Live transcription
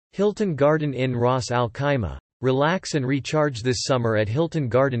Hilton Garden Inn Ras Al Khaimah. Relax and recharge this summer at Hilton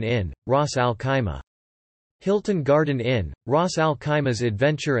Garden Inn, Ras Al Khaimah. Hilton Garden Inn, Ras Al Khaimah's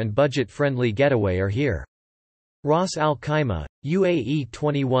adventure and budget-friendly getaway are here. Ras Al Khaimah, UAE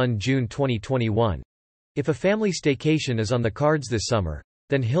 21 June 2021. If a family staycation is on the cards this summer,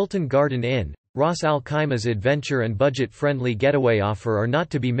 then Hilton Garden Inn, Ras Al Khaimah's adventure and budget-friendly getaway offer are not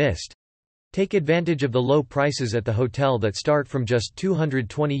to be missed. Take advantage of the low prices at the hotel that start from just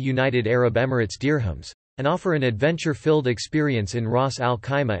 220 United Arab Emirates dirhams, and offer an adventure-filled experience in Ras Al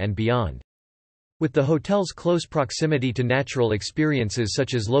Khaimah and beyond. With the hotel's close proximity to natural experiences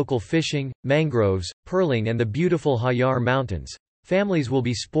such as local fishing, mangroves, pearling and the beautiful Hayar Mountains, families will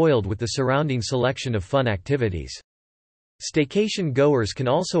be spoiled with the surrounding selection of fun activities. Staycation goers can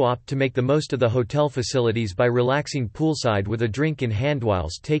also opt to make the most of the hotel facilities by relaxing poolside with a drink in hand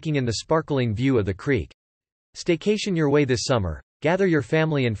whilst taking in the sparkling view of the creek. Staycation your way this summer. Gather your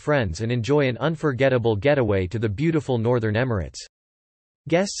family and friends and enjoy an unforgettable getaway to the beautiful Northern Emirates.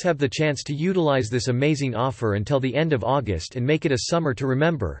 Guests have the chance to utilize this amazing offer until the end of August and make it a summer to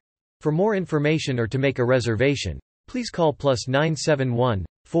remember. For more information or to make a reservation, please call +971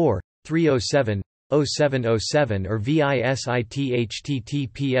 4 307 0707 or visit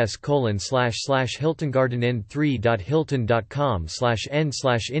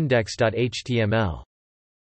https://hiltongardenin3.hilton.com/n/index.html